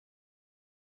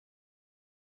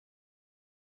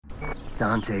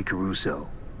Dante Caruso,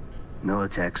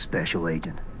 Militech Special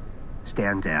Agent.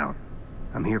 Stand down.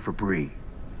 I'm here for Bree.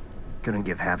 Couldn't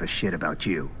give half a shit about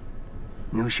you.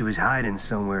 Knew she was hiding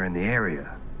somewhere in the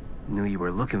area. Knew you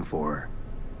were looking for her.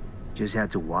 Just had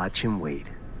to watch and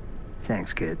wait.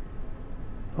 Thanks, kid.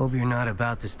 Hope you're not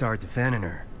about to start defending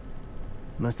her.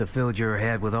 Must have filled your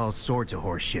head with all sorts of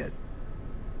horse shit.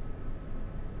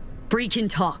 Bree can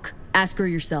talk. Ask her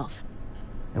yourself.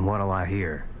 And what'll I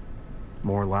hear?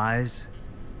 More lies?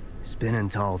 Spinning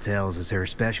tall tales is her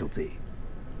specialty.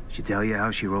 She tell you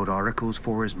how she wrote articles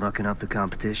for us mucking up the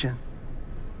competition?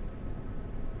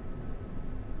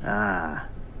 Ah.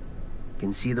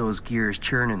 Can see those gears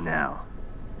churning now.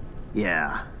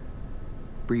 Yeah.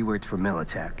 Bree worked for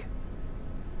Militech.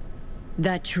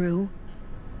 That true?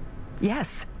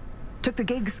 Yes. Took the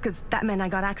gigs because that meant I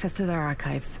got access to their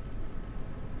archives.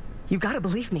 You gotta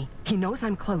believe me. He knows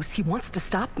I'm close. He wants to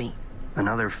stop me.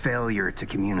 Another failure to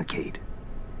communicate.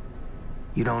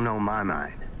 You don't know my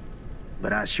mind,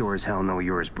 but I sure as hell know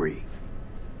yours, Bree.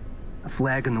 A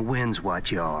flag in the wind's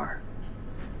what you are.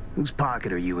 Whose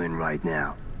pocket are you in right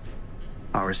now?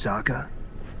 Arasaka?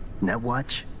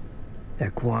 Netwatch?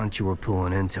 That quant you were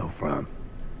pulling intel from.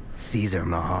 Caesar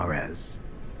Maharez.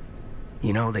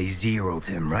 You know they zeroed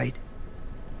him, right?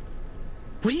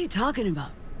 What are you talking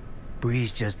about?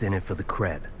 Bree's just in it for the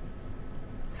cred.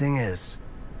 Thing is,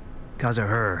 'cause of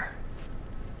her,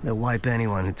 they'll wipe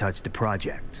anyone who touched the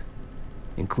project.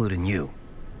 Including you.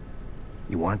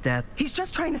 You want that? He's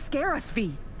just trying to scare us,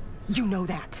 V. You know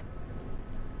that.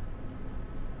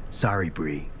 Sorry,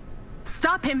 Bree.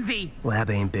 Stop him, V!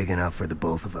 Lab ain't big enough for the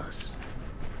both of us.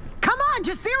 Come on,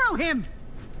 just zero him!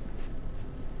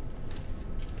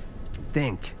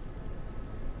 Think.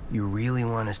 You really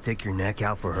want to stick your neck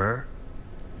out for her?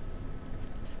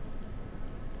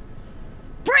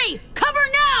 Bree! Cover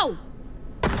now!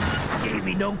 Gave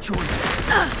me no choice.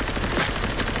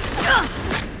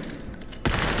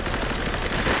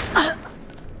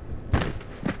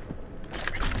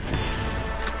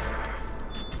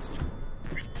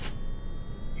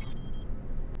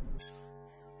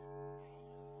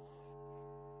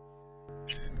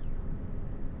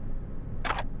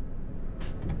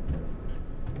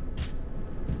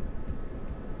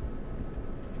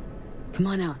 Come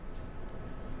on out.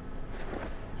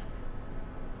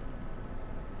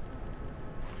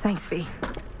 Thanks, V.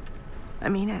 I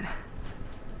mean it.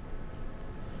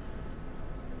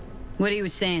 What he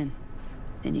was saying.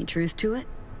 Any truth to it?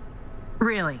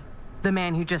 Really? The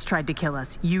man who just tried to kill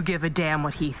us, you give a damn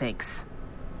what he thinks.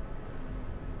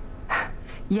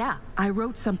 Yeah, I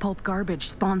wrote some pulp garbage,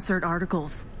 sponsored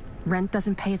articles. Rent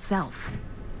doesn't pay itself.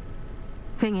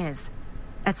 Thing is,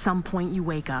 at some point you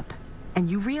wake up, and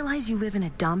you realize you live in a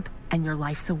dump and your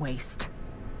life's a waste.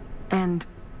 And,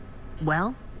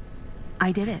 well,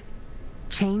 I did it.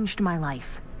 Changed my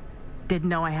life. Didn't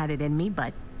know I had it in me,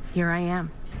 but here I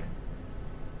am.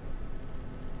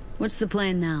 What's the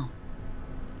plan now?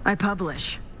 I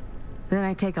publish. Then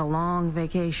I take a long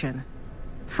vacation.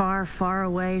 Far, far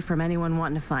away from anyone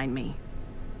wanting to find me.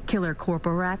 Killer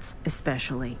corpo rats,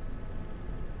 especially.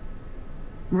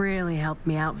 Really helped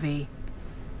me out, V.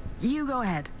 You go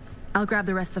ahead. I'll grab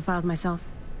the rest of the files myself.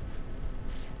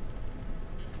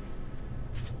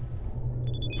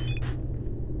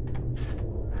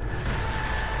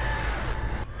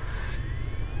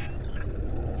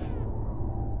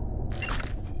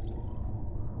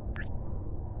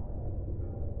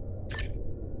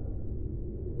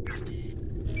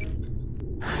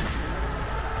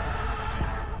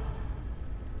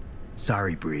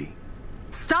 Sorry, Bree.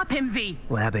 Stop him, V!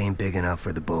 Lab ain't big enough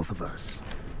for the both of us.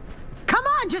 Come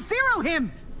on, just zero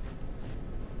him!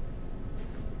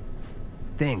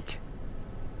 Think.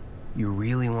 You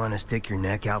really want to stick your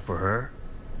neck out for her?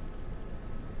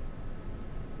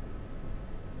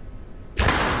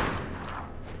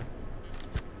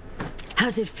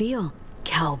 How's it feel,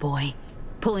 cowboy?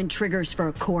 Pulling triggers for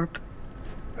a corp?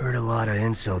 Heard a lot of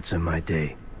insults in my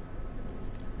day.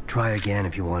 Try again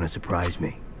if you want to surprise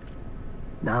me.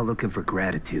 Not looking for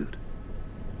gratitude.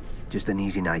 Just an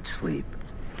easy night's sleep.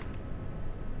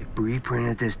 If Bree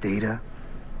printed this data,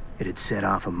 it'd set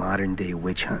off a modern-day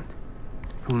witch hunt.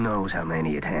 Who knows how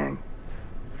many it'd hang.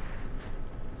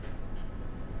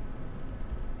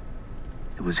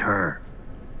 It was her.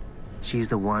 She's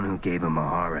the one who gave him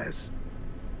Maharez.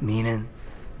 Meaning,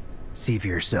 see for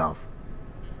yourself.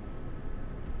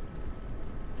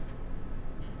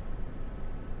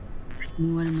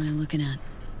 What am I looking at?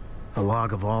 A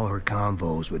log of all her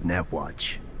convos with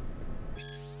Netwatch.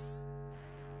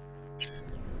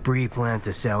 Bree planned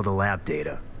to sell the lab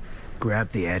data,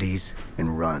 grab the eddies,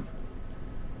 and run.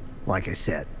 Like I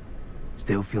said,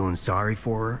 Still feeling sorry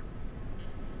for her?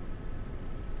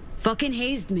 Fucking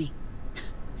hazed me.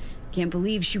 Can't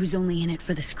believe she was only in it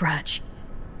for the scratch.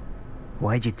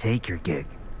 Why'd you take your gig?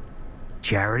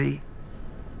 Charity?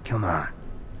 Come on.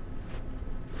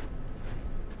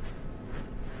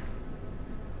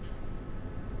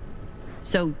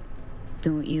 So,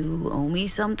 don't you owe me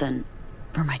something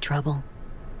for my trouble?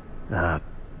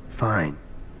 Fine.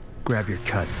 Grab your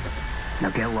cut.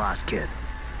 Now get lost, kid.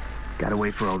 Gotta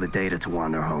wait for all the data to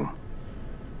wander home.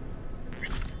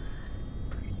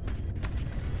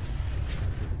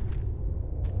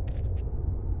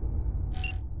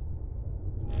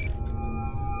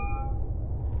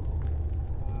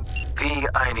 V,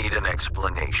 I need an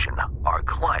explanation. Our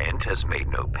client has made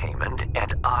no payment,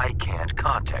 and I can't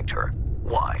contact her.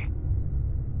 Why?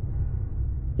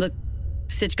 Look,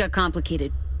 Stitch got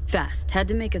complicated. Fast. Had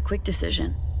to make a quick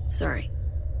decision. Sorry.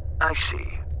 I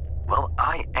see. Well,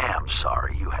 I am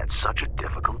sorry you had such a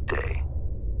difficult day.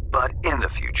 But in the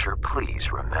future,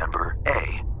 please remember,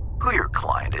 A, who your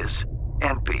client is,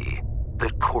 and B,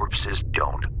 that corpses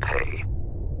don't pay.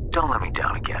 Don't let me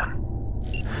down again.